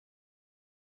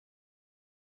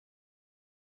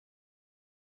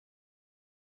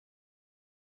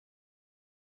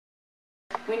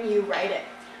when you write it.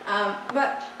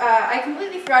 I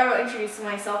completely forgot about introducing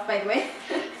myself, by the way.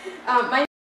 My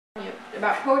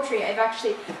about poetry, I've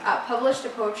actually published a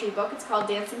poetry book. It's called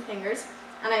Dancing Fingers,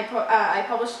 and I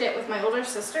published it with my older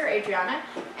sister, Adriana,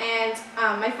 and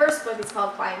my first book is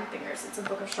called Flying Fingers. It's a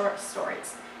book of short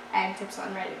stories and tips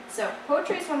on writing. So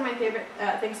poetry is one of my favorite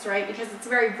things to write because it's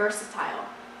very versatile.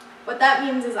 What that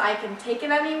means is I can take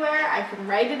it anywhere, I can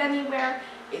write it anywhere.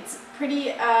 It's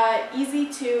pretty easy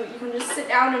you can just sit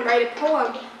down and write a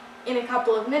poem in a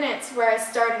couple of minutes, whereas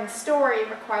starting a story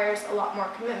requires a lot more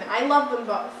commitment. I love them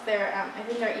both. I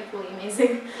think they're equally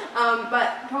amazing.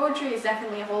 But poetry is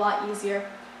definitely a whole lot easier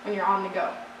when you're on the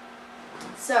go.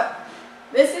 So,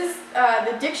 this is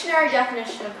the dictionary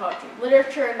definition of poetry.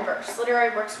 Literature in verse.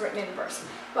 Literary works written in verse.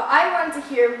 But I want to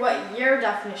hear what your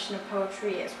definition of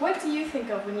poetry is. What do you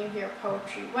think of when you hear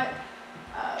poetry? What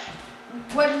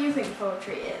do you think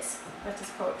poetry is? What does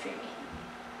poetry mean?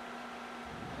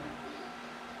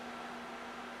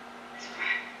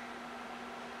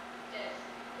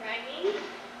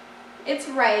 It's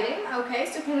writing, okay,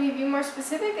 so can we be more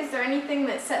specific? Is there anything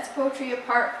that sets poetry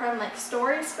apart from, like,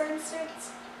 stories, for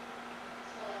instance?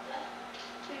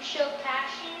 To show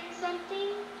passion in something?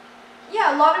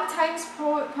 Yeah, a lot of times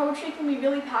poetry can be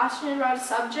really passionate about a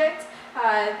subject.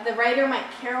 The writer might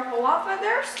care a whole lot, but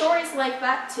there are stories like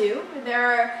that too.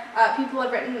 There are people who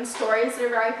have written stories that are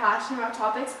very passionate about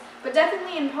topics, but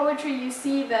definitely in poetry you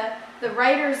see the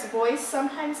writer's voice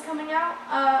sometimes coming out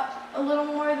a little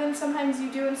more than sometimes you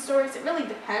do in stories. It really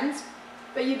depends,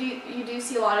 but you do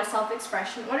see a lot of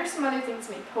self-expression. What are some other things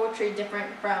that make poetry different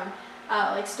from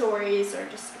like stories or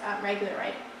just regular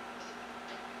writing?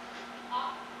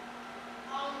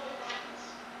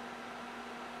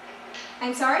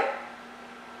 I'm sorry?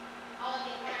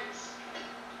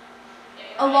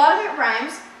 A lot of it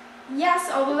rhymes.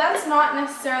 Yes, although that's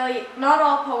not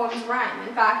all poems rhyme.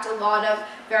 In fact, a lot of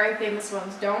very famous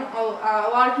ones don't. A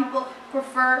lot of people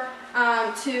prefer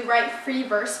to write free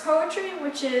verse poetry,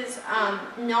 which is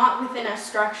not within a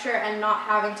structure and not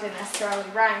having to necessarily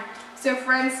rhyme. So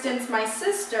for instance, my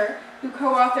sister, who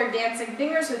co-authored Dancing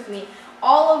Fingers with me,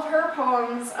 all of her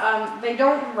poems, they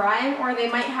don't rhyme, or they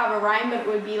might have a rhyme, but it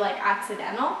would be like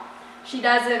accidental. She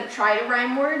doesn't try to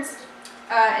rhyme words,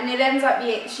 and it ends up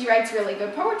being, she writes really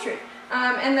good poetry.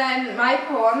 And then my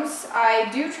poems, I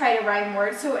do try to rhyme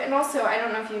words, and also, I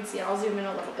don't know if you can see it, I'll zoom in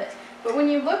a little bit. But when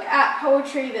you look at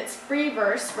poetry that's free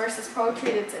verse versus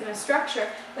poetry that's in a structure,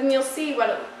 then you'll see what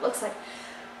it looks like.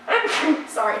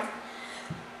 Sorry.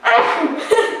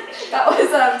 That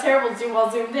was a terrible zoom while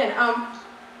zoomed in.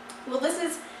 Well, this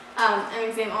is an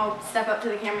example. I'll step up to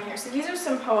the camera here. So these are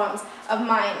some poems of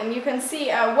mine, and you can see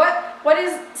what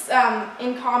is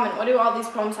in common. What do all these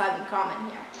poems have in common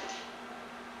here?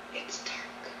 It's dark.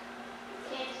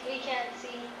 We can't see.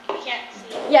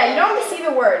 Yeah, you don't have to see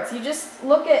the words. You just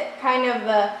look at kind of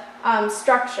the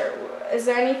structure. Is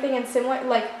there anything in similar,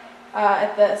 like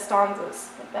at the stanzas,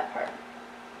 like that part?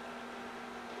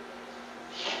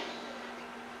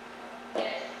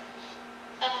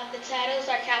 The titles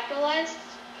are capitalized?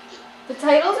 The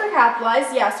titles are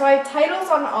capitalized, yeah, so I have titles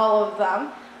on all of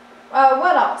them.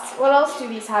 What else? What else do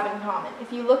these have in common?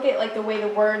 If you look at like the way the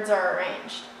words are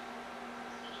arranged.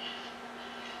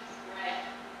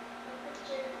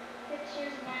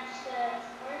 Pictures match the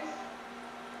stories?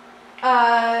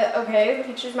 Okay, the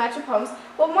pictures match the poems.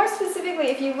 Well, more specifically,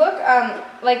 if you look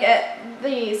like at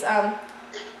these, sorry,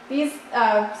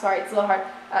 it's a little hard.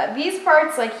 These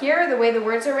parts, like here, the way the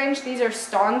words are arranged, these are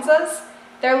stanzas.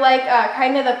 They're like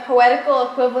kind of the poetical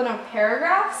equivalent of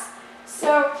paragraphs.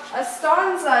 So a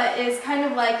stanza is kind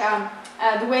of like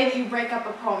the way that you break up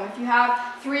a poem. If you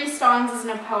have 3 stanzas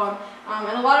in a poem,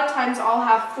 and a lot of times I'll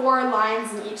have 4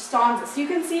 lines in each stanza. So you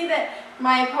can see that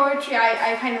my poetry,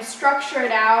 I kind of structure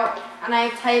it out, and I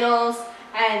have titles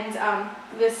and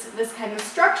this kind of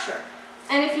structure.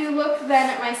 And if you look then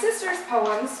at my sister's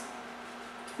poems,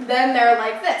 then they're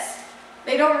like this.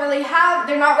 They're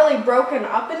not really broken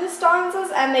up into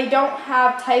stanzas, and they don't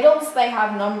have titles, they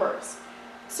have numbers.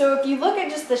 So if you look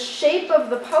at just the shape of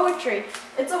the poetry,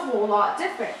 it's a whole lot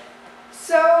different.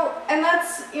 So, and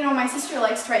that's, my sister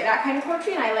likes to write that kind of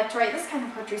poetry, and I like to write this kind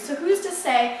of poetry. So who's to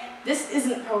say this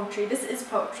isn't poetry, this is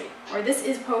poetry, or this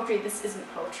is poetry, this isn't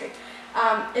poetry?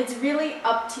 It's really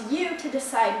up to you to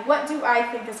decide, what do I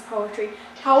think is poetry?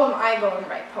 How am I going to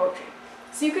write poetry?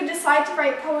 So you could decide to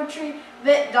write poetry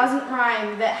that doesn't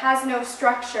rhyme, that has no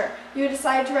structure. You could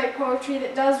decide to write poetry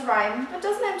that does rhyme, but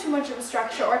doesn't have too much of a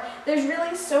structure. Or there's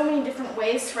really so many different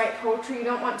ways to write poetry, you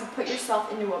don't want to put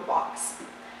yourself into a box.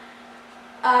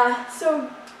 So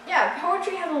yeah,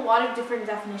 poetry has a lot of different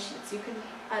definitions. You can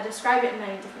describe it in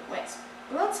many different ways.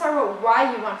 let's talk about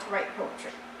why you want to write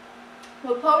poetry.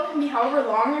 Well, a poem can be however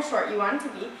long or short you want it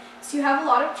to be, so you have a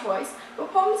lot of choice,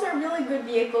 but poems are really good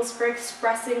vehicles for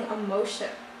expressing emotion.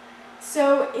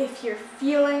 So if you're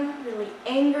feeling really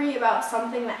angry about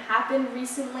something that happened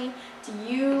recently to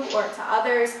you or to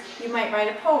others, you might write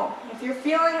a poem. If you're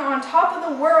feeling on top of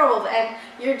the world and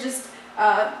you're just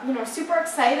super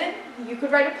excited, you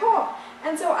could write a poem.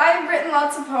 And so I've written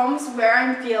lots of poems where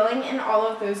I'm feeling in all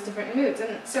of those different moods.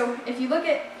 And so if you look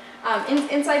at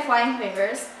inside Flying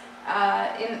Fingers,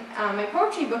 in my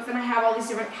poetry book, then I have all these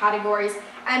different categories,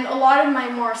 and a lot of my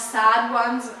more sad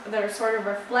ones that are sort of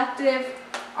reflective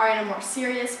are in a more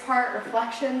serious part,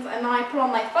 reflections, and then I put all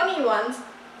my funny ones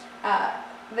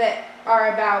that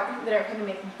are kind of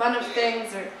making fun of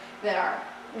things, or that are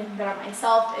making fun of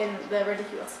myself in the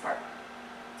ridiculous part.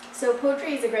 So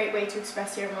poetry is a great way to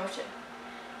express your emotion.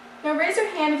 Now raise your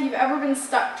hand if you've ever been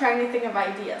stuck trying to think of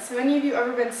ideas. Have any of you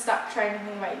ever been stuck trying to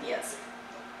think of ideas?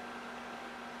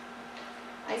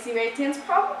 I see raised hands.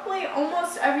 Probably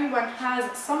almost everyone has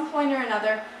at some point or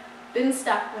another been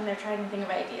stuck when they're trying to think of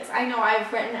ideas. I know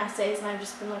I've written essays and I've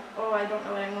just been like, oh, I don't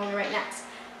know what I'm going to write next.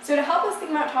 So to help us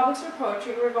think about topics for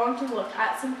poetry, we're going to look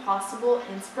at some possible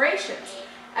inspirations.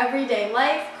 Everyday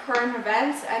life, current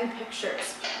events, and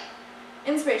pictures.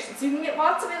 Inspirations. You can get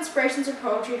lots of inspirations for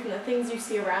poetry from the things you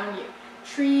see around you.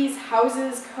 Trees,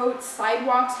 houses, coats,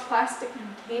 sidewalks, plastic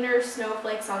containers,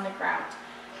 snowflakes on the ground.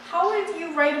 How would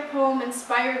you write a poem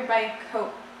inspired by a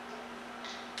coat?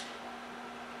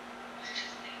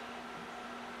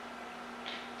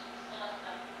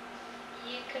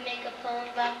 You could make a poem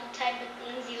about the type of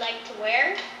things you like to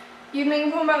wear. You'd make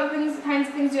a poem about the kinds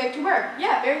of things you like to wear.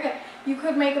 Yeah, very good. You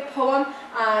could make a poem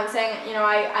saying,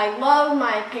 I love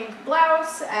my pink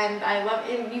blouse, and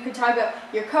you could talk about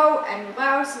your coat and your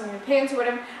blouse and your pants or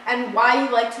whatever, and why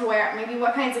you like to wear it, maybe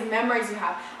what kinds of memories you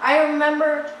have. I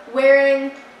remember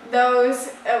wearing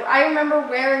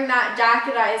that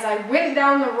jacket as I went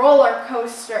down the roller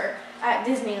coaster at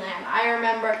Disneyland. I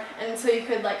remember, and so you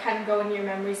could kind of go into your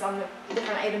memories on the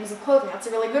different items of clothing. That's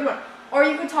a really good one. Or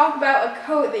you could talk about a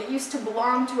coat that used to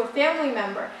belong to a family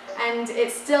member, and it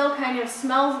still kind of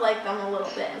smells like them a little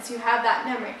bit, and so you have that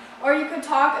memory. Or you could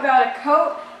talk about a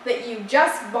coat that you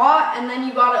just bought, and then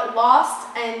you got it lost,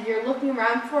 and you're looking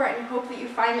around for it, and you hope that you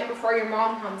find it before your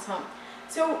mom comes home.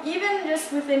 So even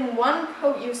just within one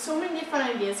coat, you have so many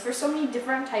different ideas for so many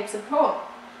different types of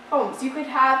poems. You could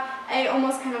have a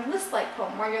almost kind of list-like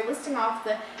poem, where you're listing off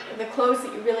the clothes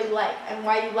that you really like and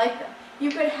why you like them. You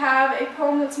could have a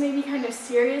poem that's maybe kind of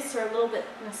serious or a little bit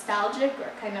nostalgic, or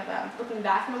kind of looking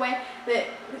back in a way, that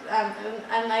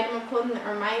an item of clothing that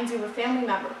reminds you of a family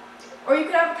member. Or you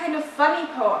could have a kind of funny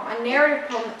poem, a narrative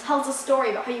poem that tells a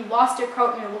story about how you lost your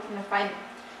coat and you're looking to find it.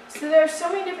 So there are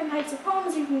so many different types of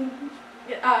poems you can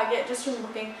get just from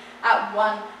looking at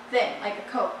one thing, like a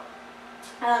coat.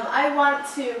 I want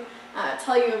to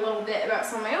tell you a little bit about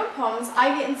some of my own poems.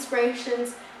 I get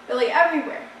inspirations really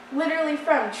everywhere. Literally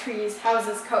from trees,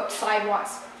 houses, coats,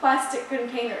 sidewalks, plastic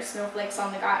containers, snowflakes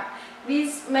on the ground.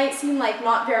 These might seem like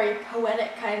not very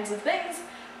poetic kinds of things,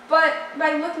 but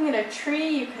by looking at a tree,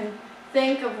 you can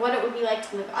think of what it would be like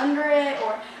to live under it,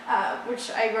 or which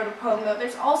I wrote a poem about.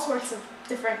 There's all sorts of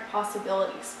different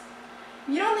possibilities.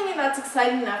 If you don't think that's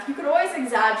exciting enough, you could always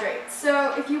exaggerate.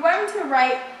 So if you wanted to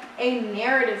write a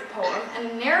narrative poem,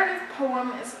 and a narrative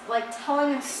poem is like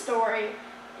telling a story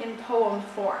in poem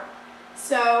form.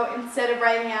 So instead of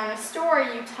writing down a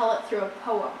story, you tell it through a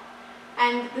poem.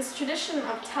 And this tradition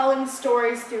of telling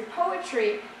stories through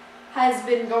poetry has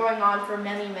been going on for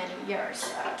many, many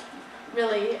years.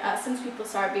 Really, since people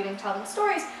started telling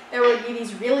stories, there would be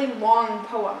these really long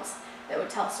poems that would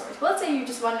tell stories. But let's say you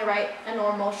just wanted to write a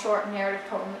normal, short narrative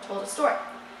poem that told a story.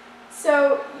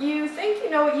 So you think you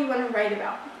know what you want to write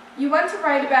about. You want to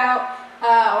write about,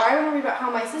 or I want to read about how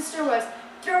my sister was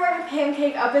throwing a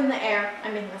pancake up in the air,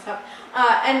 I'm making this up,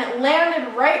 and it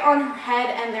landed right on her head,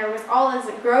 and there was all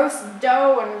this gross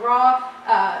dough and raw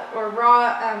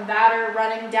batter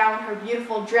running down her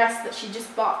beautiful dress that she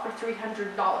just bought for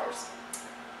 $300.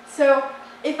 So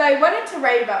if I wanted to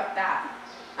write about that,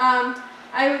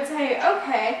 I would say,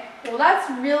 okay, well that's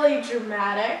really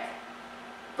dramatic,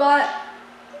 but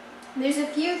there's a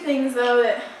few things though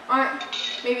that aren't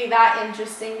maybe that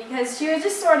interesting, because she was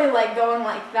just sort of like going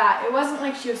like that. It wasn't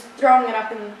like she was throwing it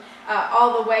up in,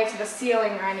 all the way to the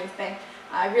ceiling or anything,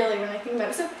 really, when I think about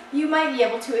it. So you might be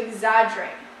able to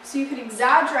exaggerate. So you could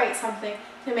exaggerate something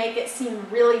to make it seem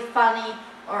really funny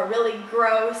or really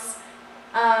gross.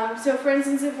 So for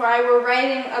instance, if I were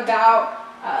writing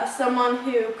about someone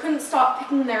who couldn't stop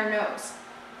picking their nose,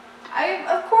 I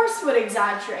of course would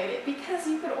exaggerate it because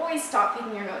you could always stop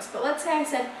picking your nose. But let's say I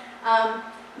said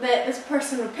that this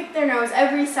person would pick their nose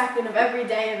every second of every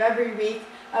day, of every week,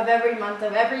 of every month,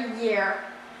 of every year.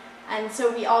 And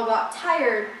so we all got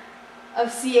tired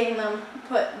of seeing them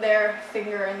put their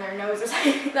finger in their nose or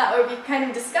something. That would be kind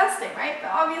of disgusting, right?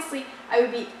 But obviously I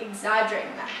would be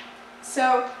exaggerating that.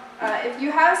 So if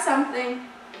you have something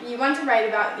you want to write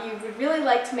about that you would really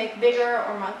like to make bigger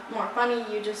or more funny,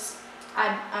 you just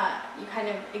add, you kind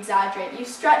of exaggerate. You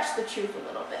stretch the truth a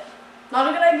little bit. Not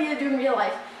a good idea to do in real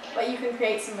life, but you can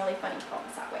create some really funny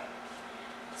poems that way.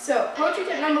 So poetry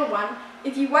tip number 1,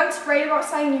 if you want to write about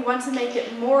something, you want to make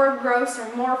it more gross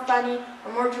or more funny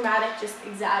or more dramatic, just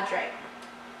exaggerate.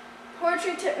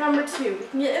 Poetry tip number 2, you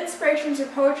can get inspiration to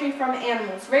poetry from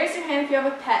animals. Raise your hand if you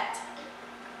have a pet.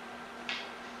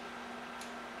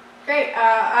 Great,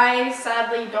 I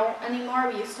sadly don't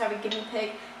anymore. We used to have a guinea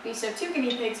pig. We used to have 2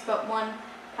 guinea pigs, but one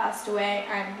passed away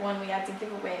and one we had to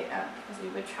give away because we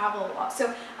would travel a lot.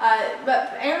 So,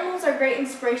 but animals are great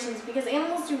inspirations because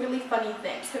animals do really funny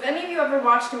things. Have any of you ever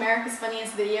watched America's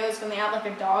Funniest Videos when they have like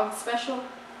a dog special?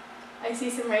 I see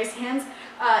some raised hands.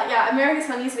 Yeah, America's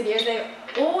Funniest Videos, they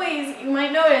always, you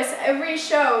might notice, every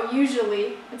show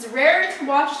usually, it's rare to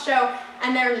watch a show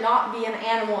and there not be an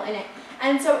animal in it.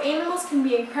 And so animals can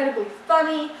be incredibly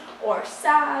funny or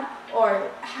sad or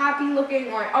happy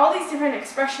looking or all these different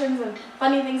expressions and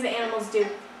funny things that animals do.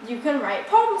 You can write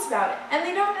poems about it. And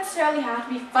they don't necessarily have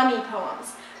to be funny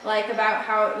poems, like about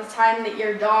how the time that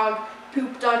your dog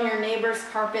pooped on your neighbor's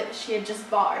carpet that she had just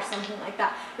bought or something like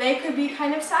that. They could be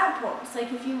kind of sad poems,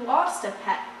 like if you lost a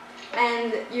pet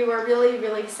and you were really,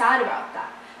 really sad about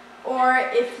that. Or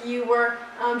if you were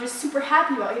just super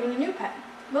happy about getting a new pet.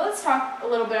 But let's talk a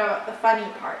little bit about the funny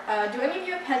part. Do any of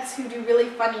you have pets who do really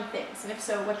funny things? And if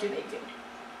so, what do they do?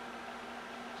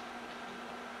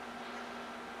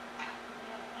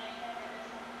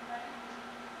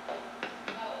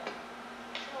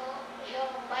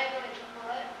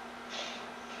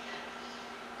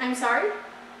 I'm sorry?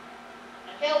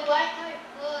 He'll bite my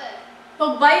foot.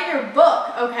 He'll bite your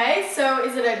book, okay? So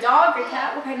is it a dog, a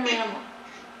cat? What kind of animal?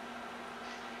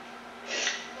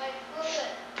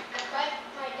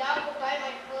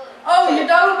 Oh, your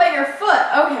dog will bite your foot.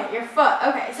 Okay, your foot.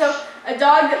 Okay, so a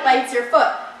dog that bites your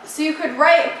foot. So you could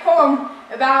write a poem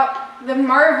about the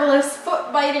marvelous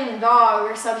foot-biting dog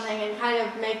or something and kind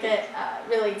of make it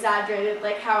really exaggerated,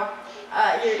 like how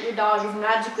your dog is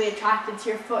magically attracted to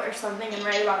your foot or something, and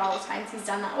write about all the times he's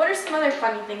done that. What are some other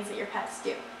funny things that your pets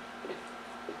do?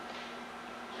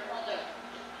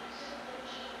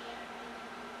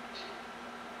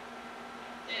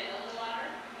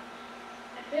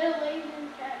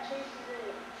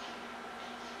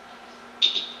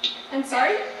 I'm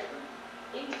sorry?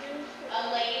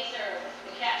 A laser.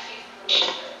 The cat chases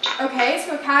a laser. Okay,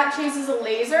 so a cat chases a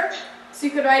laser. So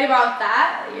you could write about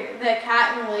that, the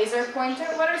cat and the laser pointer.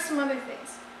 What are some other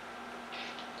things?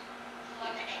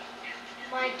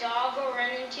 My dog will run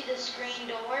into the screen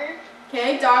door.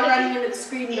 Okay, dog running into the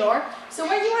screen door. So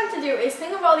what you want to do is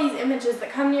think of all these images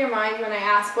that come to your mind when I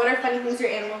ask, what are funny things your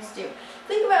animals do?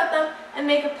 Think about them and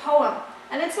make a poem.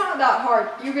 And it's not that hard.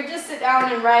 You could just sit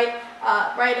down and write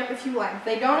up a few lines.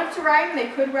 They don't have to rhyme, they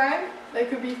could rhyme. They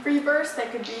could be free verse, they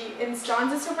could be in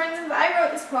stanzas. So for instance, I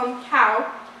wrote this poem,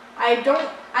 Cow. I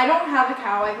don't have a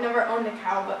cow, I've never owned a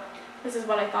cow, but this is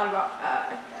what I thought about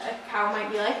a cow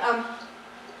might be like.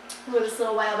 This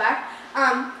little while back.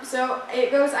 So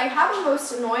it goes, I have a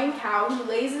most annoying cow who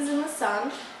lazes in the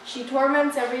sun. She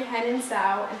torments every hen and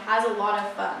sow and has a lot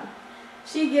of fun.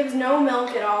 She gives no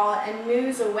milk at all and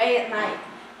moos away at night.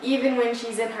 Even when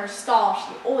she's in her stall,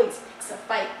 she always picks a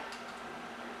fight.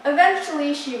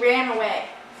 Eventually she ran away.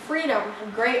 Freedom, a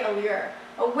great allure.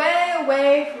 Away,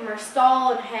 away from her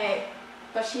stall and hay.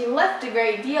 But she left a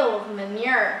great deal of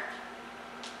manure.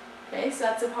 Okay, so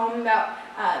that's a poem about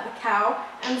the cow.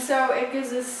 And so it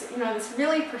gives us, this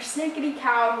really persnickety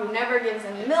cow who never gives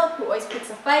any milk, who always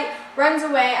picks a fight, runs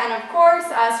away, and of course,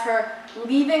 as her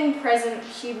leaving present,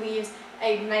 she leaves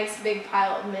a nice big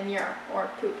pile of manure or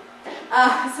poop.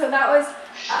 So that was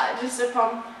just a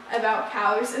poem about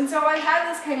cows. And so I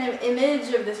had this kind of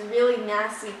image of this really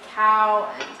nasty cow,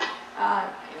 and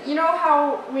you know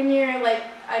how when you're like,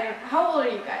 how old are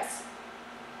you guys?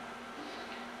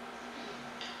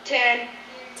 10.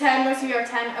 10, most of you are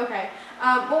 10? Okay.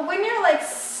 Well, when you're like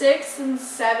 6 and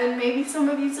 7, maybe some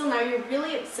of you still know, you're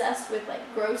really obsessed with like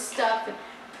gross stuff and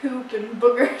poop and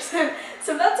boogers.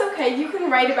 So that's okay, you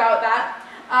can write about that.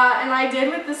 And I did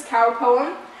with this cow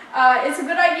poem. It's a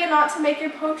good idea not to make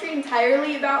your poetry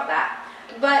entirely about that,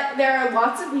 but there are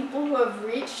lots of people who have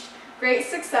reached great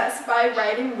success by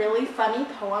writing really funny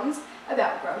poems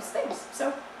about gross things.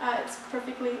 So it's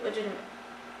perfectly legitimate.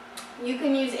 You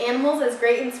can use animals as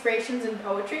great inspirations in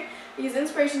poetry. These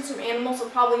inspirations from animals will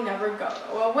probably never go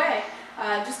away.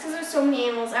 Just because there's so many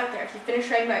animals out there. If you finish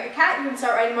writing about your cat, you can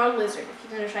start writing about a lizard. If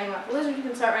you finish writing about the lizard, you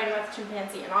can start writing about the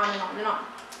chimpanzee, and on and on and on.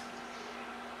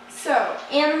 So,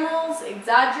 animals,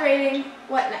 exaggerating,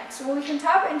 what next? Well, we can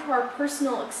tap into our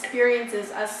personal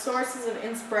experiences as sources of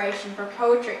inspiration for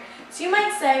poetry. So you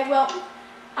might say, well,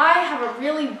 I have a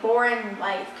really boring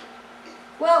life.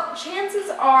 Well, chances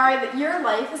are that your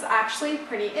life is actually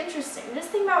pretty interesting. Just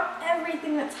think about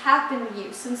everything that's happened to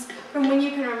you since from when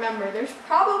you can remember. There's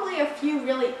probably a few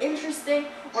really interesting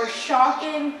or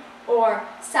shocking or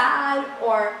sad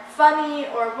or funny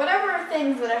or whatever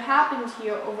things that have happened to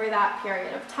you over that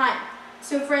period of time.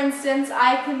 So for instance,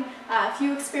 a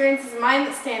few experiences of mine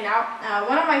that stand out.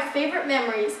 One of my favorite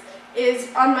memories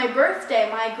is on my birthday,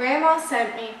 my grandma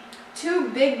sent me 2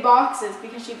 big boxes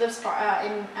because she lives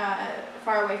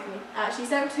far away from me. She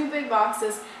sent 2 big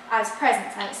boxes as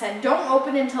presents, and it said, don't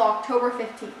open until October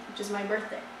 15th, which is my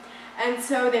birthday. And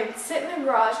so they would sit in the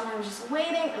garage, and I was just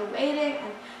waiting,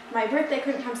 and my birthday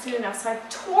couldn't come soon enough, so I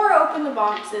tore open the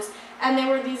boxes, and they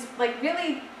were these like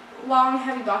really long,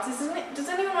 heavy boxes. Does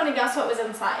anyone want to guess what was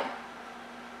inside?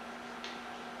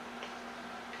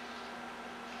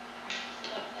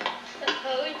 A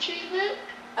poetry book?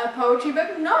 A poetry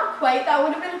book? Not quite. That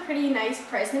would have been a pretty nice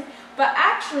present. But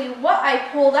actually, what I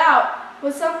pulled out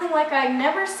was something like I'd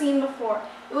never seen before.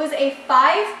 It was a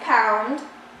 5-pound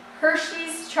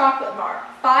Hershey's chocolate bar.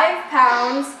 5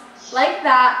 pounds, like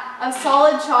that, of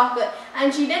solid chocolate.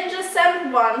 And she didn't just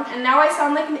send 1, and now I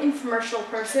sound like an infomercial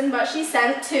person, but she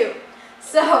sent 2.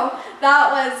 So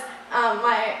that was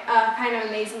my kind of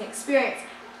amazing experience.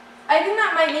 I think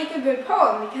that might make a good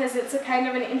poem because it's a kind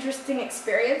of an interesting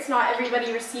experience. Not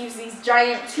everybody receives these 2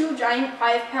 giant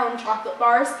 5-pound chocolate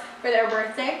bars for their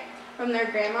birthday from their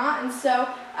grandma. And so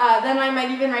then I might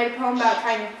even write a poem about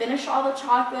trying to finish all the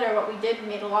chocolate, or what we did. We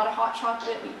made a lot of hot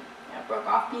chocolate. We broke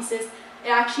off pieces. It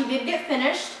actually did get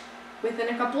finished within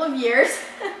a couple of years.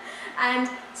 And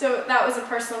so that was a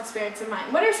personal experience of mine.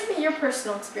 What are some of your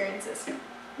personal experiences?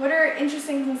 What are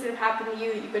interesting things that have happened to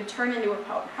you that you could turn into a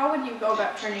poem? How would you go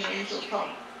about turning it into a poem?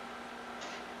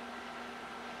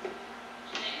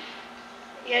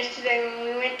 Yesterday when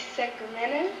we went to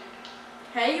Sacramento.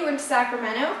 Okay, you went to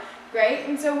Sacramento. Great.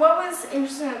 And so what was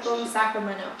interesting about going to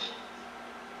Sacramento?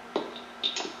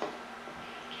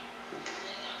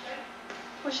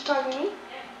 Was you talking to me?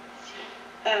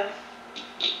 Oh.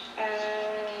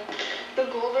 The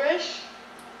Gold Rush.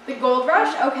 The Gold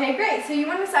Rush? Okay, great. So you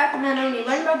went to Sacramento and you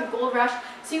learned about the Gold Rush.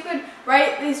 So you could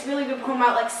write this really good poem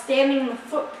about like standing in the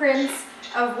footprints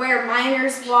of where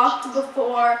miners walked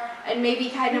before, and maybe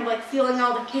kind of like feeling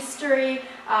all the history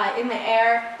in the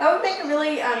air. That would make a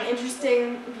really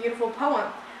interesting, beautiful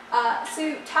poem.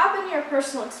 So tap into your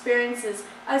personal experiences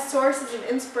as sources of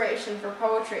inspiration for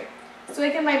poetry. So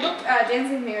like in my book,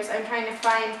 Dancing Fingers, I'm trying to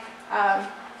find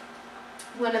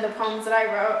one of the poems that I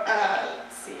wrote.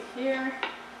 Let's see here.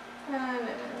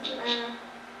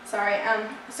 Sorry.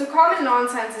 So Common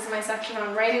Nonsense is my section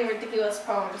on writing ridiculous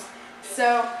poems.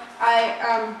 So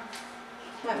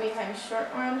let me find a short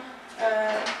one.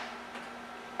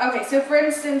 Okay, so for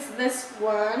instance, this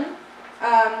one,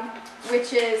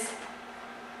 which is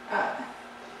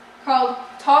called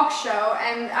Talk Show,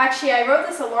 and actually I wrote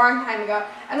this a long time ago,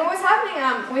 and what was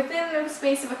happening, within the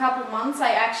space of a couple months,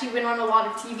 I actually went on a lot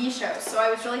of TV shows, so I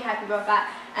was really happy about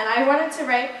that, and I wanted to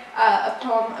write a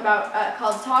poem about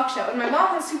called Talk Show, and my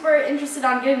mom was super interested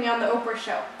on getting me on the Oprah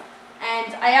show,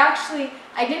 and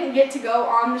I didn't get to go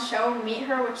on the show and meet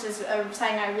her, which is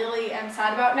something I really am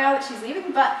sad about now that she's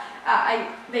leaving, but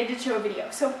they did show a video,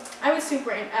 so I was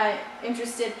super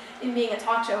interested in being a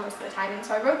talk show host at the time, and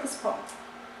so I wrote this poem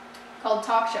called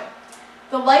Talk Show.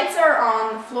 The lights are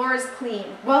on, the floor is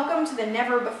clean. Welcome to the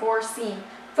never before seen.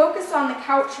 Focus on the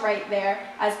couch right there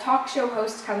as talk show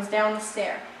host comes down the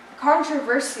stair. A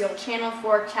controversial Channel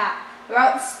 4 chat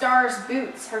about the star's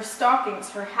boots, her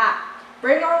stockings, her hat.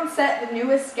 Bring on set the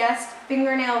newest guest,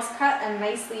 fingernails cut and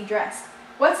nicely dressed.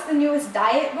 What's the newest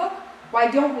diet book? Why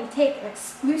don't we take an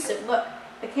exclusive look?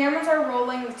 The cameras are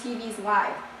rolling, the TV's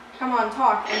live. Come on,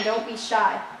 talk and don't be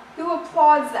shy. Who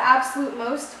applauds the absolute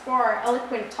most for our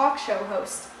eloquent talk show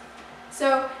host?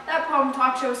 So that poem,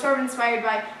 Talk Show, was sort of inspired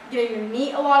by getting to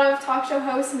meet a lot of talk show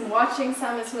hosts and watching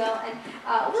some as well. And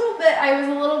I was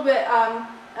a little bit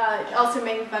also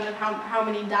making fun of how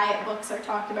many diet books are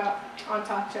talked about on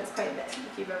talk shows quite a bit,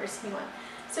 if you've ever seen one.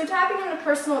 So tapping into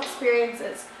personal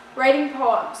experiences, writing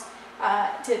poems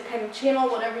to kind of channel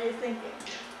whatever you're thinking.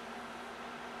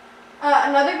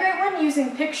 Another great one,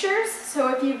 using pictures.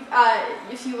 So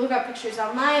if you look up pictures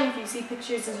online, if you see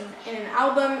pictures in an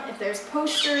album, if there's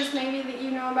posters maybe that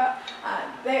you know about,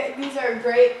 these are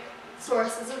great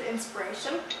sources of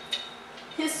inspiration.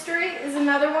 History is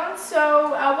another one.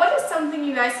 So what is something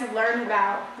you guys have learned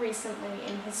about recently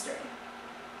in history?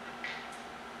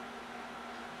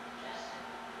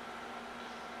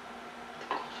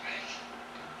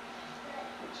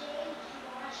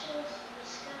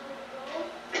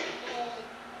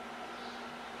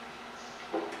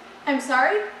 I'm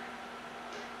sorry?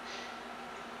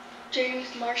 James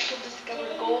Marshall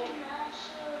discovered gold.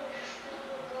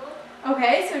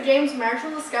 Okay, so James Marshall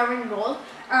discovering gold.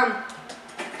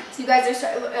 So you guys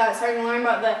are starting to learn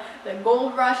about the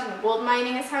gold rush and the gold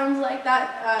mining, it sounds like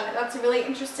that. That's a really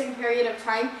interesting period of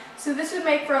time. So this would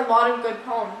make for a lot of good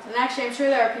poems. And actually, I'm sure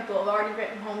there are people who have already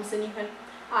written poems and you can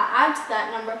add to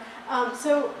that number.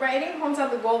 So writing poems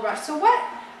about the gold rush. So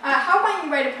how might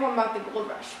you write a poem about the gold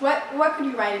rush? What could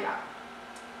you write about?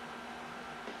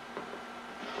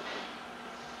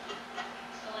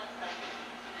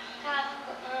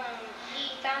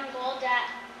 He found gold at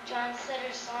John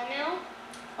Sutter's sawmill.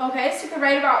 Okay, so you could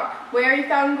write about where he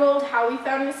found gold, how he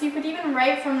found it. So you could even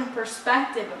write from the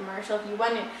perspective of Marshall if you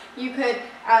wanted. You could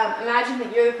imagine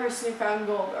that you're the person who found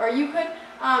gold. Or you could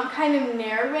kind of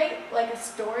narrate, like a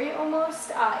story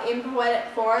almost, in poetic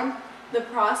form, the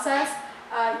process.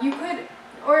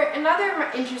 Or another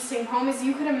interesting poem is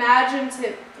you could imagine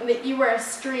that you were a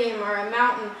stream or a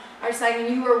mountain or something,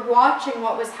 and you were watching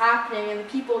what was happening and the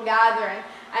people gathering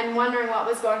and wondering what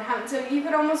was going to happen. So you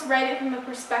could almost write it from the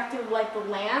perspective of like the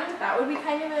land. That would be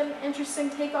kind of an interesting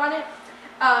take on it.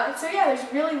 So yeah, there's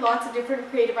really lots of different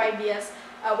creative ideas,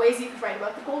 ways you could write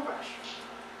about the gold rush.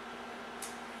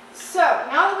 So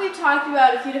now that we've talked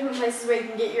about a few different places where you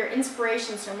can get your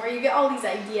inspirations from, where you get all these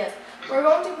ideas, we're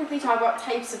going to quickly talk about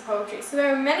types of poetry. So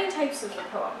there are many types of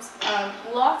poems,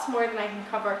 lots more than I can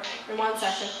cover in one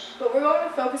session, but we're going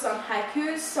to focus on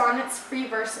haikus, sonnets, free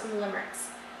verse, and limericks.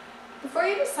 Before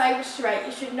you decide which to write,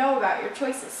 you should know about your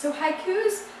choices. So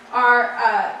haikus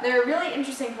they're a really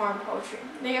interesting form of poetry.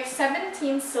 They have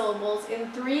 17 syllables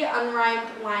in 3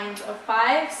 unrhymed lines of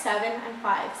 5, 7, and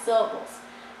 5 syllables.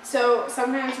 So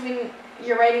sometimes when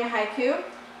you're writing a haiku,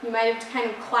 you might have to kind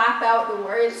of clap out the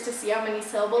words to see how many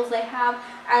syllables they have.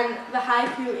 And the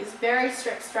haiku is very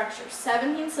strict structure,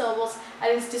 17 syllables,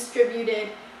 and it's distributed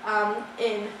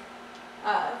in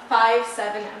 5,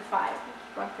 7, and 5.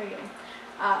 What forgetting?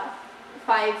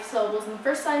 5 syllables in the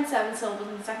first line, 7 syllables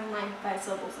in the second line, 5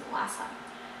 syllables in the last line.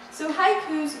 So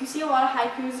haikus, you see a lot of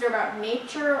haikus that are about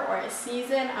nature or a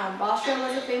season. Basho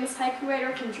was a famous haiku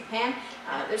writer from Japan.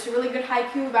 There's a really good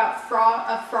haiku about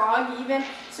a frog even.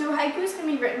 So haikus can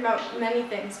be written about many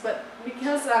things, but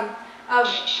because of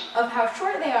how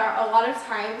short they are, a lot of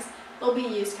times they'll be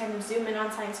used to kind of zoom in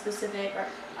on something specific or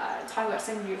talk about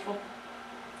something beautiful.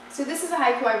 So this is a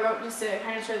haiku I wrote just to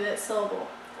kind of show the syllable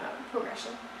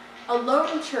progression. A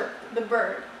lone chirp, the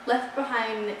bird, left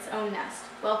behind in its own nest,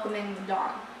 welcoming the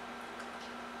dawn.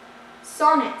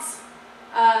 Sonnets.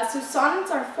 So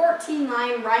sonnets are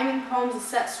 14-line rhyming poems with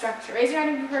set structure. Raise your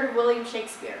hand if you've heard of William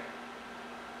Shakespeare.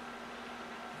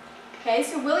 Okay,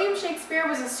 so William Shakespeare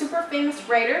was a super famous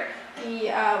writer. He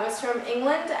was from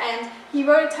England, and he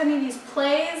wrote a ton of these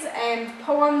plays and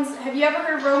poems. Have you ever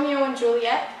heard of Romeo and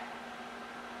Juliet?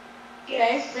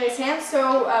 Yes. Okay, raise hand.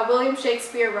 So William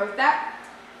Shakespeare wrote that,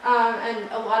 and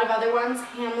a lot of other ones,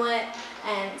 Hamlet,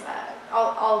 and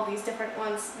all of these different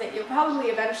ones that you'll probably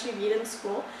eventually read in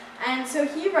school. And so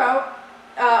he wrote,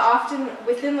 often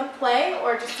within the play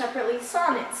or just separately,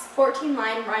 sonnets,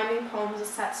 14-line rhyming poems with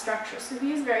set structure. So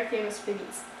he was very famous for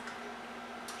these.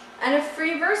 And a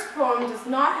free verse poem does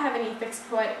not have any fixed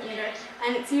poetic meter,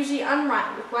 and it's usually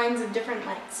unrhymed with lines of different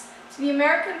lengths. So the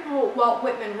American poet Walt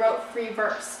Whitman wrote free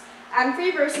verse. And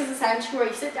free verse is essentially where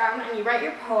you sit down and you write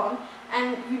your poem,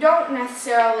 and you don't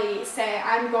necessarily say,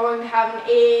 I'm going to have an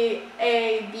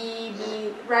A, B,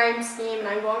 B rhyme scheme, and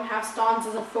I'm going to have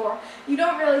stanzas of 4. You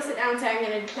don't really sit down and say, I'm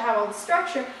going to have all the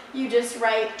structure. You just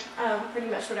write pretty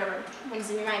much whatever comes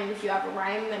in your mind. If you have a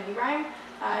rhyme, then you rhyme.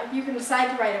 You can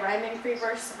decide to write a rhyming free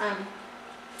verse.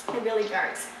 It really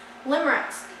varies.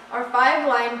 Limericks are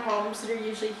 5-line poems that are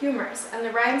usually humorous, and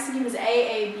the rhyme scheme is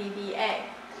A, B, B, A.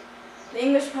 The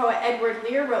English poet Edward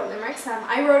Lear wrote limericks.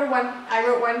 I wrote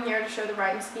one here to show the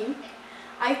rhyme scheme.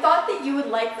 I thought that you would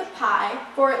like the pie,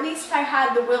 for at least I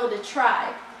had the will to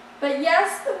try. But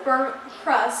yes, the burnt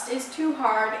crust is too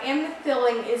hard, and the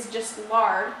filling is just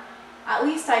lard. At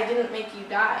least I didn't make you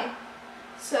die.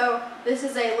 So this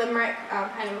is a limerick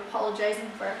kind of apologizing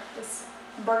for this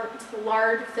burnt,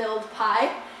 lard-filled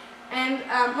pie. And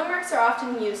limericks are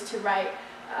often used to write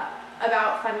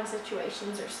about funny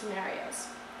situations or scenarios.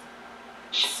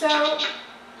 So,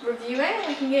 reviewing,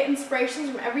 we can get inspirations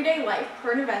from everyday life,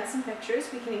 current events, and pictures.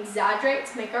 We can exaggerate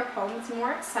to make our poems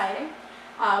more exciting.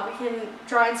 We can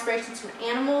draw inspirations from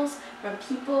animals, from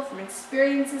people, from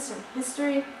experiences, from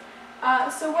history.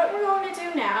 So what we're going to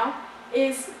do now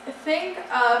is think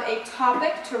of a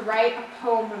topic to write a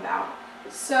poem about.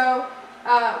 So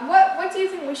what do you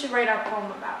think we should write our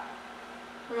poem about?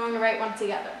 We're going to write one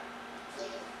together.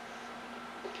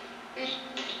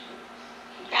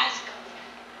 Basketball.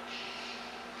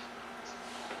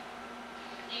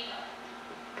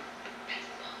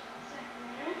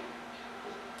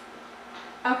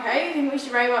 Okay, you think we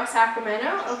should write about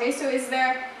Sacramento? Okay, so is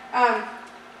there,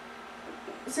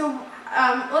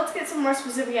 let's get some more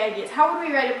specific ideas. How would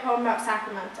we write a poem about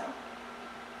Sacramento?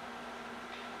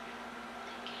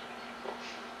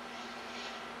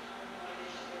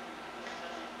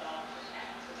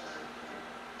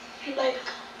 Like,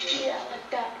 yeah,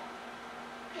 like that.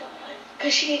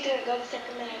 Because she didn't go to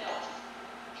Sacramento.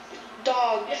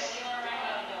 Dogs.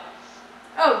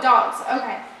 Oh, dogs,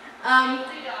 okay. Not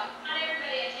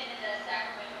everybody attended the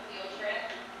Sacramento field trip.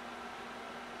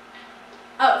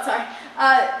 Oh, sorry.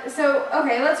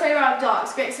 Okay, let's write about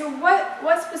dogs. Great. So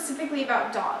what specifically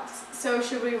about dogs? So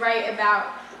should we write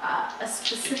about a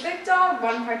specific dog,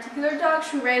 one particular dog?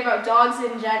 Should we write about dogs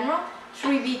in general? Should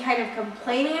we be kind of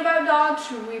complaining about dogs?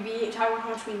 Should we be talking about how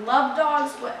much we love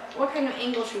dogs? What kind of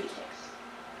angle should we take?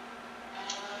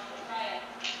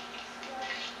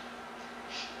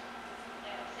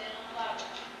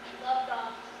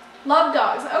 Love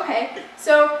dogs. Okay.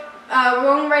 So we're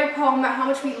going to write a poem about how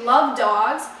much we love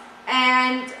dogs.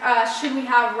 And should we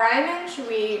have rhyming? Should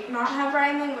we not have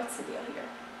rhyming? What's the deal here?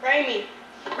 Rhyming.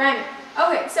 Rhyming.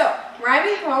 Okay, so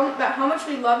rhyming poem about how much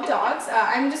we love dogs.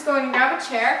 I'm just going to grab a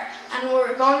chair and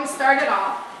we're going to start it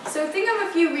off. So think of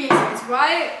a few reasons.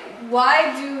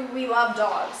 Why do we love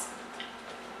dogs?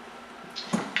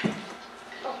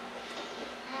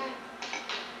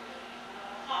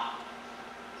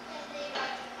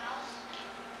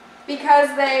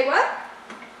 Because they what?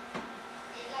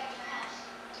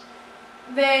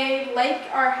 They like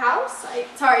our house?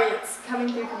 Sorry, it's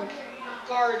coming through from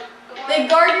Guard. They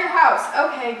guard your house.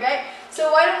 Okay, great.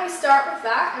 So why don't we start with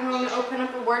that? I'm going to open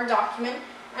up a Word document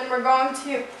and we're going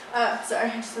to, sorry,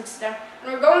 I just looked down.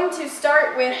 And we're going to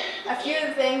start with a few of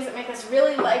the things that make us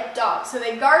really like dogs. So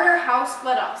they guard our house,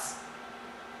 what else?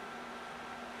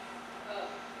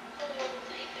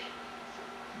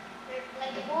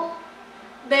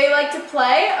 They like to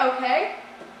play, okay.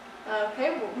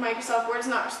 Okay, well, Microsoft Word's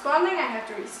not responding. I have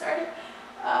to restart it.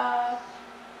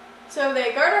 So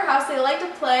they guard our house, they like to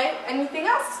play. Anything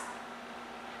else?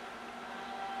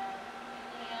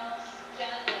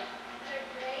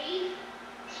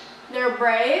 They're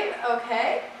brave,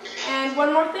 okay. And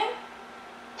one more thing?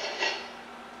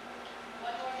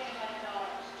 One more thing about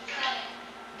dogs.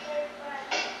 They're fun.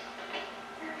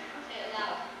 Say it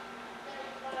loud.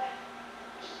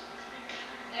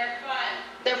 They're fun.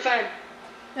 They're fun.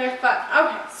 They're fun.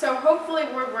 Okay, so hopefully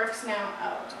Word works now.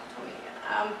 Oh, don't tell me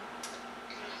again.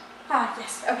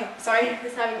 Yes. Okay, sorry, I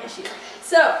was having issues.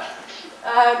 So,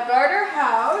 guard our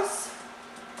house,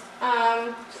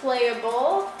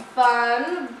 playable,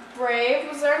 fun, brave.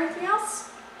 Was there anything else?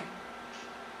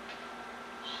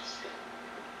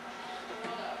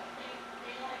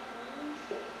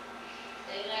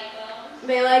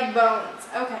 They like bones.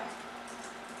 Okay.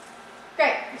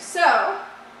 Great. So,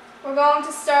 we're going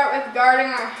to start with guarding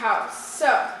our house.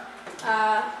 So,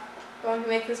 going to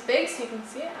make this big so you can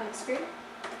see it on the screen.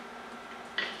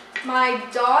 My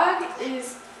dog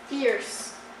is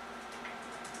fierce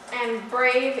and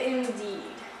brave indeed.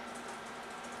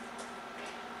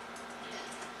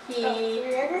 Is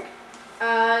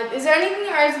there anything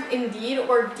that rhymes with indeed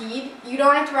or deed? You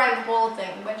don't have to rhyme the whole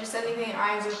thing, but just anything that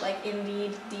rhymes with like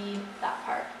indeed, deed, that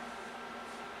part.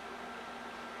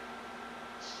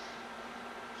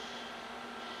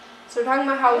 So we're talking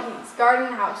about how he's guarding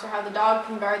the house, or how the dog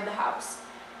can guard the house.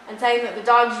 And saying that the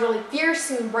dog's really fierce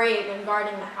and brave in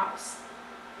guarding the house.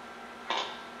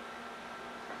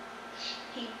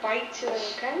 He bites whoever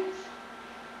comes.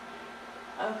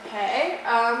 Okay.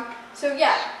 So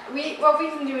yeah, what we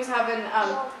can do is have an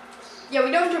yeah,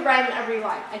 we don't have to rhyme every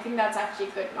line. I think that's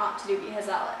actually good not to do because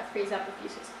that frees up a few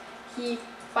things. He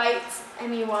bites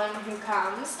anyone who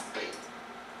comes.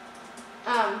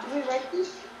 Do we write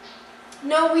this?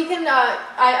 No, we can.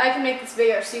 I can make this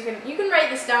bigger, so you can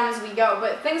write this down as we go.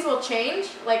 But things will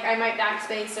change. Like I might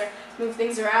backspace or move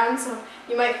things around, so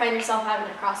you might find yourself having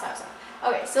to cross out stuff.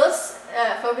 Okay, so let's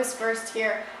focus first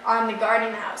here on the guard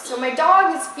in the house. So my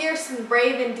dog is fierce and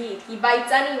brave indeed. He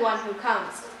bites anyone who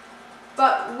comes.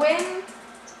 But when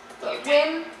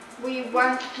we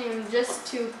want him just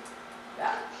to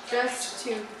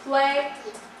play,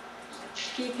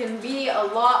 he can be a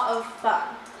lot of fun.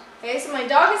 Okay, so my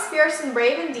dog is fierce and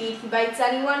brave indeed. He bites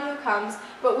anyone who comes.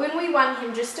 But when we want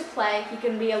him just to play, he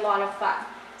can be a lot of fun.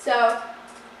 So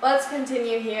let's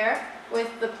continue here with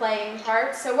the playing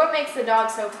part. So what makes the dog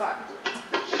so fun?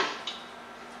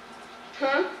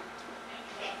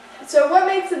 So what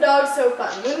makes the dog so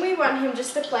fun? When we want him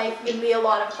just to play, he can be a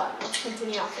lot of fun. Let's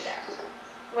continue off of there.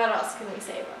 What else can we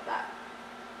say about that?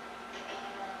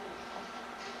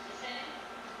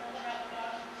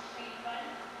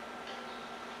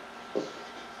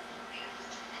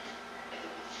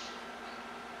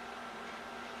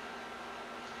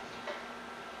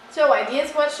 So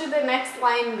ideas, what should the next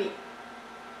line be?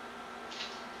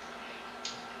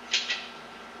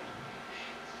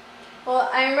 Well,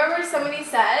 I remember somebody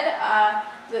said that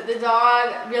the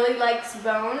dog really likes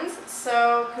bones,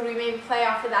 so could we maybe play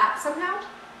off of that somehow?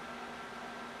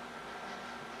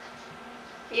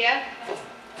 Yeah.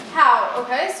 How?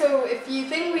 Okay, so if you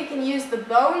think we can use the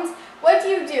bones, what do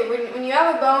you do? When you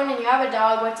have a bone and you have a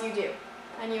dog, what do you do?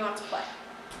 And you want to play?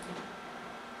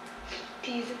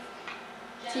 Teasing.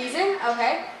 Teasing?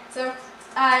 Okay. So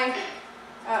my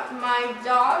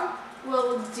dog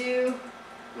will do,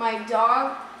 let me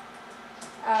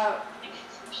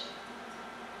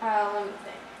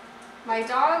think. My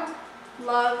dog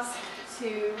loves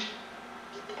to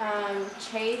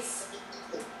chase,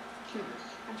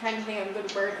 I'm trying to think of a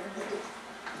good word in here.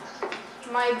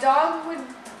 My dog would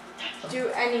do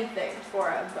anything for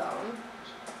a bone,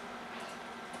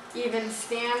 even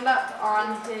stand up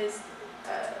on his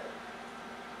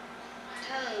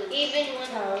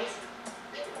toes.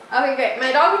 Okay, great.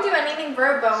 My dog would do anything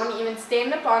for a bone, even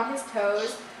stand up on his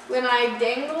toes. When I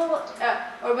dangle,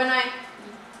 when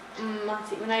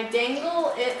I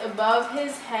dangle it above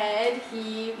his head,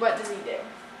 what does he do?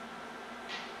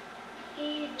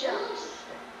 He jumps.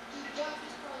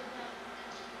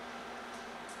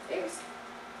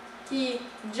 He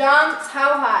jumps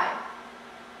how high?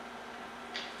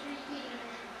 3 feet.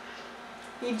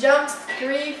 He jumps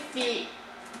 3 feet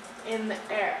in the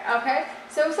air. Okay?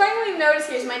 So something we've noticed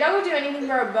here is my dog will do anything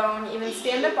for a bone, even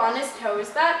stand up on his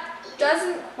toes. That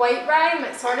doesn't quite rhyme.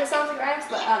 It sort of sounds like rhymes,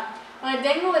 but when I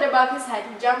dangle it above his head,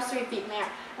 he jumps 3 feet in the air.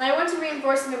 And I want to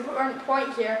reinforce an important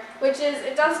point here, which is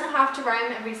it doesn't have to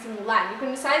rhyme every single line. You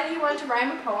can decide that you want to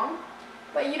rhyme a poem,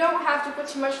 but you don't have to put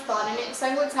too much thought in it. If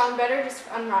something would sound better just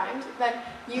unrhymed, then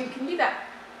you can do that.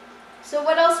 So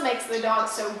what else makes the dog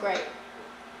so great?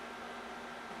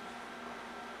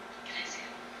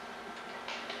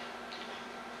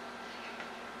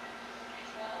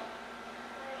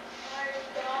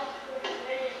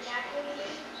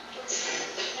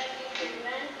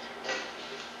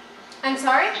 I'm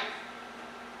sorry?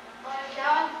 My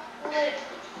dog would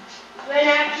run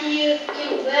after you,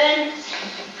 win.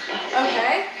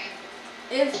 Okay.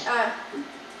 If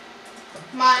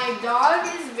my dog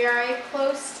is very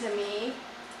close to me,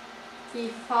 he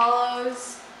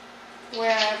follows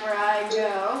wherever I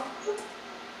go,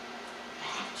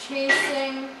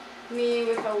 chasing me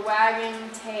with a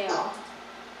wagging tail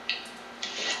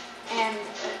and a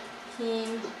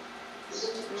keen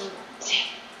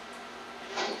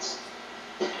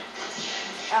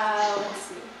let's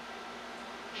see.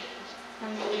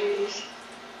 Hungry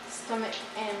stomach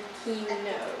and keen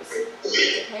nose.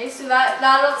 Okay, so that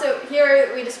also,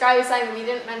 here we describe something we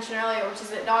didn't mention earlier, which is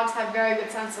that dogs have very good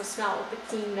sense of smell with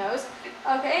the keen nose.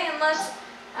 Okay, and let's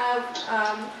have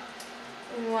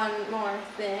one more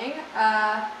thing.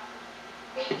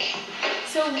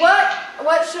 So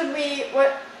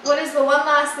what is the one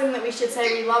last thing that we should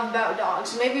say we love about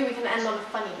dogs? Maybe we can end on a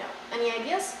funny note. Any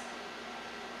ideas?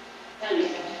 Turkey.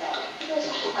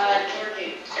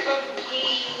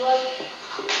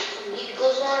 He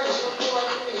goes on and something like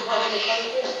his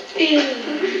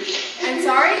I'm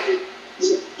sorry?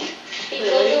 He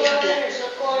goes around in a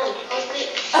circle and puts it.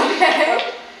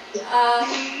 Okay.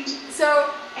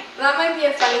 So that might be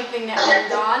a funny thing to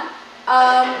end on.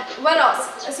 What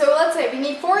else? So let's say we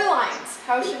need 4 lines.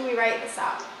 How should we write this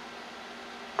out?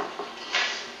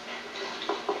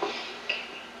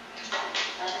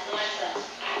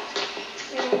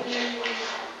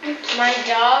 My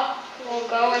dog will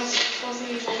go and go to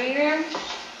his living room.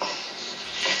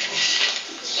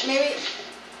 Maybe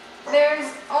there's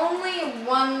only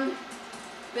one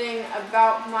thing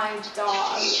about my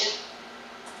dog.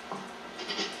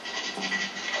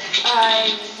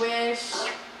 I wish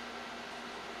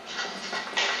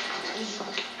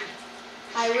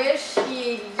I wish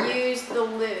he'd used the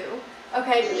loo.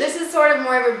 Okay, this is sort of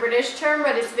more of a British term,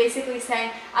 but it's basically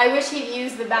saying, I wish he'd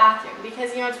use the bathroom.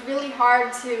 Because, you know, it's really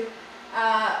hard to,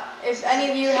 if any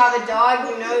of you have a dog,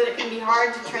 you know that it can be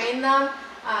hard to train them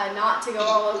not to go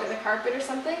all over the carpet or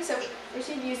something. So, I wish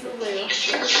he'd use the loo.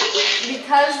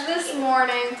 Because this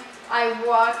morning, I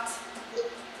woke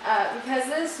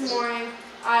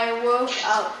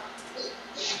up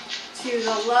to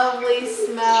the lovely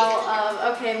smell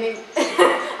of, okay, maybe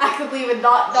I could leave a ...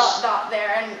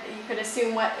 there and you could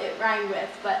assume what it rhymed with,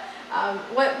 but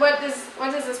what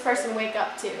does this person wake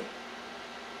up to?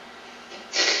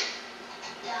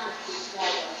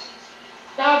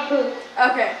 Dog poop.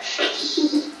 Okay.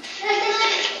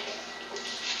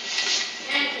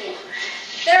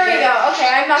 There we go. Okay,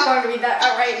 I'm not going to read that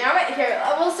out right now, but here,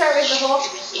 we'll start with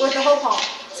the whole poem.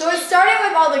 So it started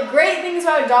with all the great things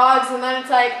about dogs, and then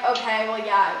it's like, okay, well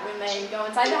yeah, when they go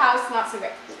inside the house, not so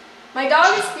great. My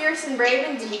dog is fierce and brave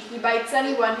indeed, he bites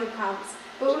anyone who comes.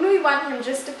 But when we want him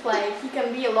just to play, he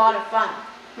can be a lot of fun.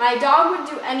 My dog would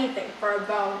do anything for a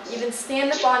bone, even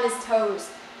stand up on his toes.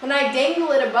 When I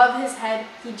dangle it above his head,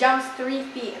 he jumps 3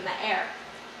 feet in the air.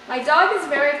 My dog is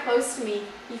very close to me,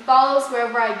 he follows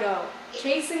wherever I go,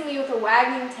 chasing me with a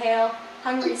wagging tail,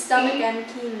 hungry stomach and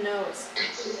keen nose.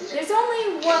 There's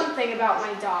only one thing about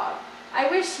my dog. I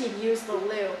wish he'd use the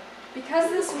loo,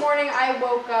 because this morning I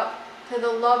woke up to the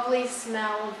lovely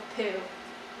smell of poo.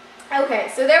 Okay,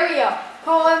 so there we go.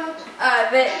 Poem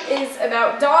that is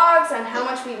about dogs and how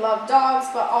much we love dogs,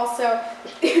 but also,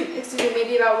 excuse me,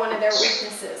 maybe about one of their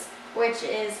weaknesses, which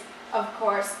is, of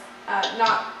course,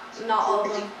 not all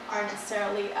of them are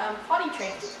necessarily potty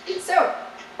trained. So,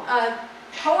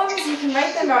 poems, you can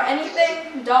write them about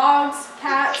anything, dogs,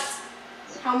 cats,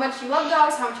 how much you love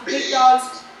dogs, how much you hate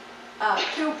dogs,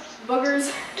 poop,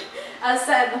 boogers, as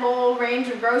said, the whole range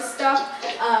of gross stuff.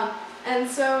 And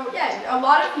so, yeah, a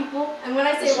lot of people, and when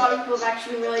I say a lot of people have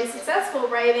actually been really successful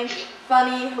writing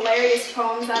funny, hilarious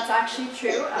poems, that's actually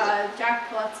true. Jack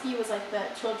Paletsky was like the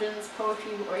children's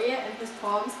poetry laureate, and his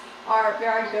poems are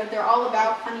very good. They're all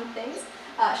about funny things.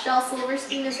 Shel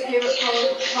Silverstein is a favorite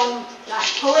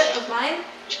poet of mine,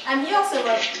 and he also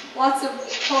wrote lots of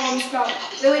poems about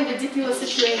really ridiculous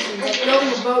situations, like building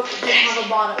a boat that didn't have a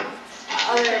bottom,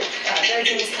 other very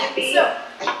famous poems. So,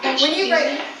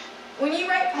 when you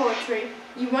write poetry,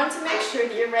 you want to make sure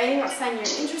that you're writing about something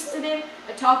you're interested in,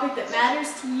 a topic that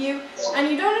matters to you, and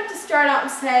you don't have to start out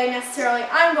and say necessarily,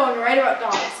 I'm going to write about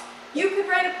dogs. You could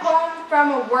write a poem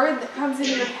from a word that comes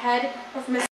into your head, or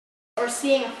from or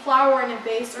seeing a flower in a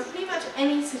vase, or pretty much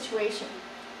any situation.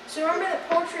 So remember that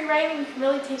poetry writing, you can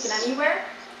really take it anywhere.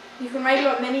 You can write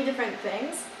about many different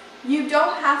things. You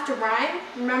don't have to rhyme.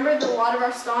 Remember that a lot of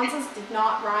our stanzas did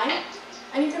not rhyme.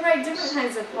 And you can write different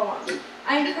kinds of poems.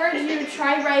 I encourage you to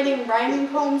try writing rhyming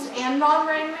poems and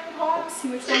non-rhyming poems, see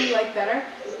which one you like better.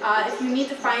 If you need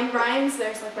to find rhymes,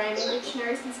 there's like rhyming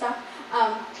dictionaries and stuff.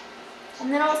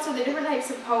 And then also the different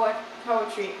types of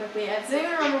poetry quickly. Does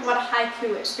anyone remember what a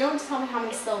haiku is? You don't have to tell me how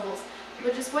many syllables,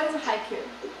 but just what is a haiku?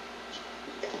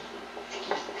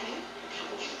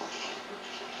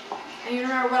 And you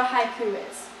remember what a haiku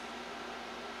is?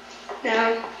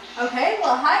 No. Okay,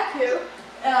 well haiku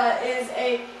is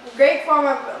a great form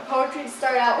of poetry to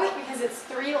start out with because it's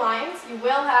 3 lines. You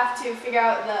will have to figure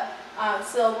out the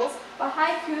syllables. But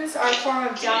haikus are a form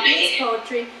of Japanese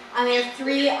poetry, and they have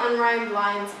 3 unrhymed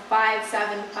lines, 5,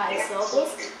 7, 5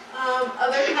 syllables.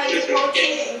 Other kinds of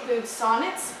poetry include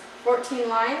sonnets, 14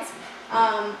 lines,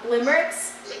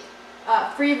 limericks,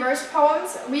 free verse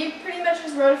poems. We pretty much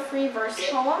just wrote a free verse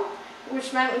poem,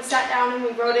 which meant we sat down and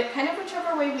we wrote it kind of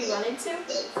whichever way we wanted to.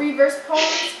 Free verse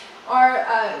poems are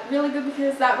really good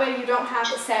because that way you don't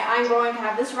have to say, I'm going to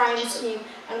have this rhyme scheme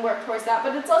and work towards that.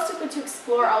 But it's also good to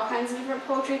explore all kinds of different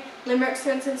poetry. Limericks,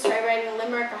 for instance, try writing a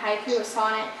limerick, a haiku, a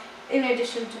sonnet, in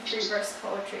addition to free verse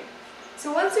poetry.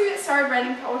 So once you get started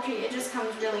writing poetry, it just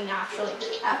comes really naturally.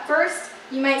 At first,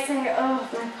 you might say, oh,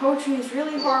 my poetry is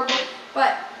really horrible.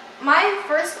 But my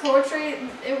first poetry,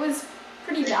 it was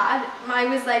pretty bad. I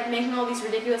was like making all these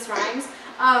ridiculous rhymes.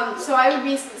 So I would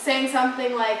be saying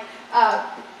something like,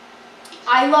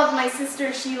 I love my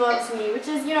sister, she loves me, which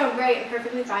is, you know, great and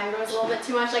perfectly fine, but it was a little bit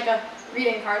too much like a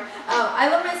greeting card. I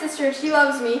love my sister, she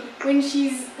loves me. When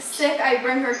she's sick, I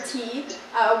bring her tea.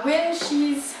 When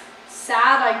she's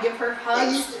sad, I give her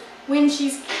hugs. When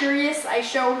she's curious, I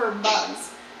show her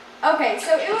bugs. Okay,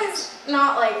 so it was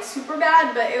not like super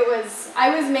bad, but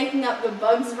I was making up the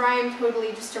bugs rhyme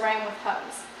totally just to rhyme with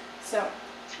hugs. So,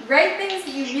 write things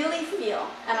that you really feel,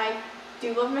 and I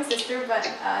do love my sister, but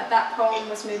that poem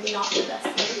was maybe not the best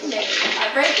thing to do.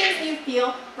 Write things that you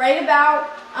feel. Write about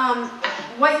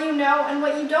what you know and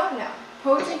what you don't know.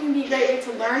 Poetry can be a great way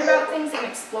to learn about things and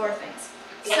explore things.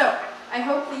 So, I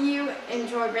hope that you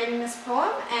enjoyed writing this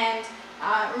poem, and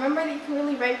remember that you can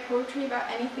really write poetry about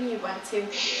anything you want to,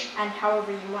 and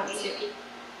however you want to.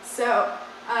 So,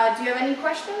 do you have any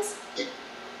questions?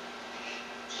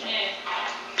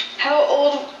 How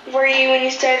old were you when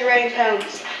you started writing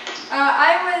poems?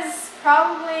 I was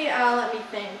probably, let me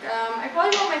think, I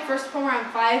probably wrote my first poem around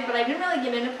 5, but I didn't really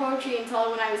get into poetry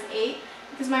until when I was 8,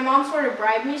 because my mom sort of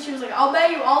bribed me. She was like, I'll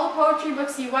bet you all the poetry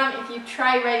books you want if you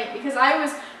try writing, because I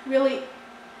was really,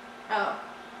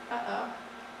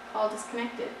 call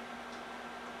disconnected.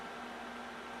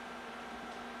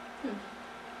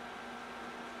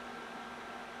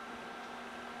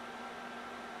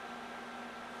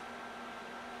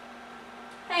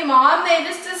 Hey Mom, they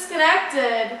just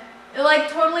disconnected. It like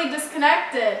totally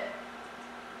disconnected.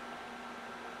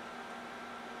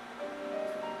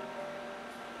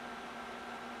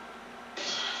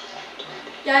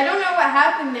 Yeah, I don't know what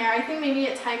happened there. I think maybe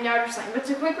it timed out or something. But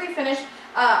to quickly finish,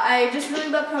 I just really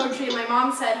love poetry. My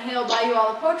mom said, hey, I'll buy you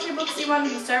all the poetry books you want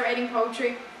if you start writing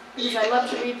poetry, because I love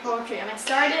to read poetry. And I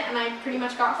started, and I pretty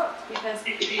much got hooked, because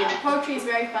poetry is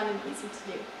very fun and easy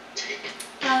to do.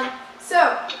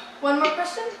 So, one more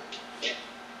question?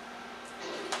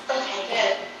 Okay,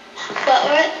 good.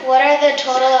 What are the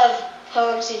total of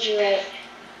poems did you write?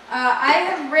 I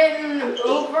have written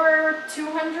over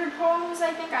 200 poems,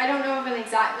 I think. I don't know of an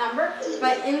exact number,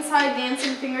 but inside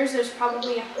Dancing Fingers, there's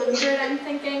probably 100, I'm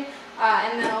thinking,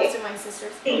 and then also my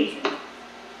sister's poetry.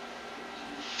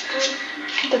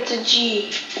 That's a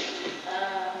G.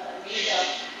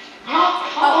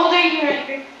 How old are you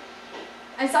right?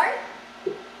 I'm sorry?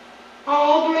 How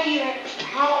old are you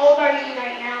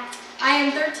right now? I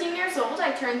am 13 years old.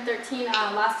 I turned 13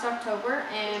 last October,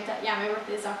 and yeah, my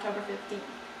birthday is October 15th.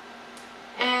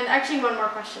 And actually, one more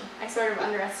question. I sort of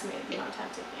underestimated the amount of time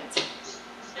it took to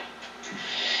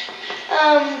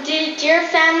answer. Did your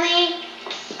family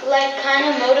like kind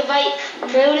of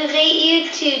motivate you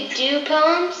to do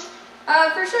poems?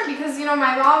 For sure, because you know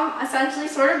my mom essentially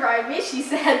sort of bribed me. She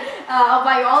said, "I'll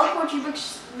buy you all the poetry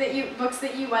books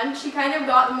that you want." She kind of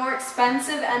got the more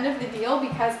expensive end of the deal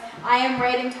because I am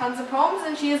writing tons of poems,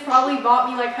 and she has probably bought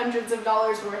me like hundreds of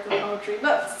dollars worth of poetry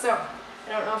books. So I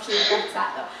don't know if she regrets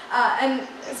that though. And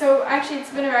so actually,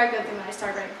 it's been a very good thing that I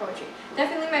started writing poetry.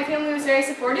 Definitely, my family was very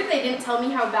supportive. They didn't tell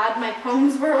me how bad my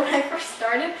poems were when I first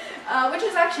started, which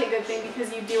is actually a good thing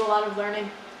because you do a lot of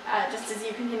learning. Just as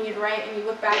you continue to write and you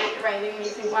look back at your writing and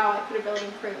you think, wow, I could have really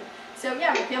improved. So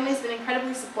yeah, my family has been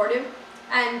incredibly supportive,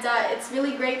 and it's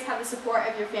really great to have the support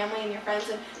of your family and your friends.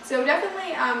 And so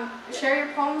definitely share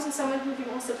your poems with someone who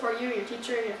will support you, your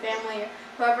teacher, your family, or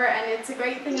whoever, and it's a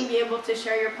great thing to be able to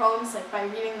share your poems like by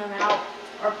reading them out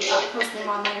or posting them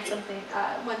online or something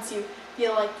once you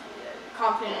feel like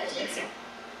confident enough to do so.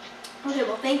 Okay,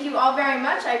 well thank you all very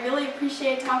much. I really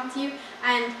appreciate talking to you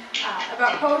and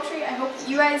about poetry. I hope that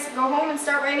you guys go home and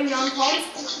start writing your own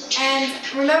poems. And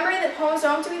remember that poems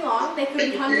don't have to be long. They could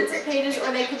be hundreds of pages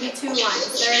or they could be 2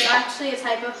 lines. There is actually a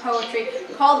type of poetry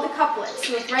called the couplet.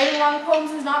 So if writing long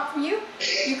poems is not for you,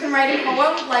 you can write a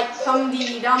poem like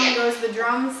hum-dee-dee-dum goes the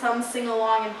drum, some sing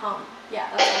along and hum. Yeah,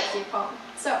 that's actually a poem.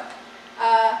 So,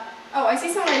 oh, I see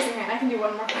someone raising their hand. I can do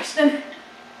one more question.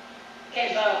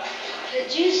 Okay, Bo.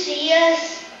 Did you see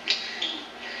us?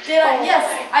 Did I?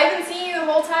 Yes, I've been seeing you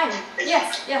the whole time.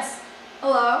 Yes, yes.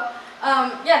 Hello.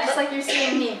 Yeah, just like you're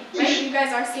seeing me. Right? You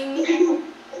guys are seeing me?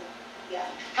 Yeah.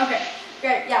 Okay,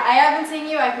 great. Yeah, I have been seeing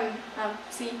you. I can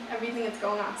see everything that's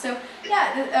going on. So,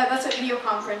 yeah, that's what video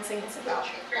conferencing is about.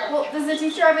 Well, does the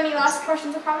teacher have any last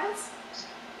questions or comments?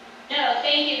 No,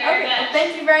 thank you very much. Well,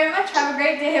 thank you very much. Have a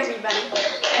great day, everybody.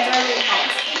 Enjoy reading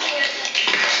poems.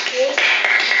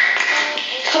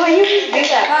 How are you?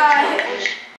 Bye.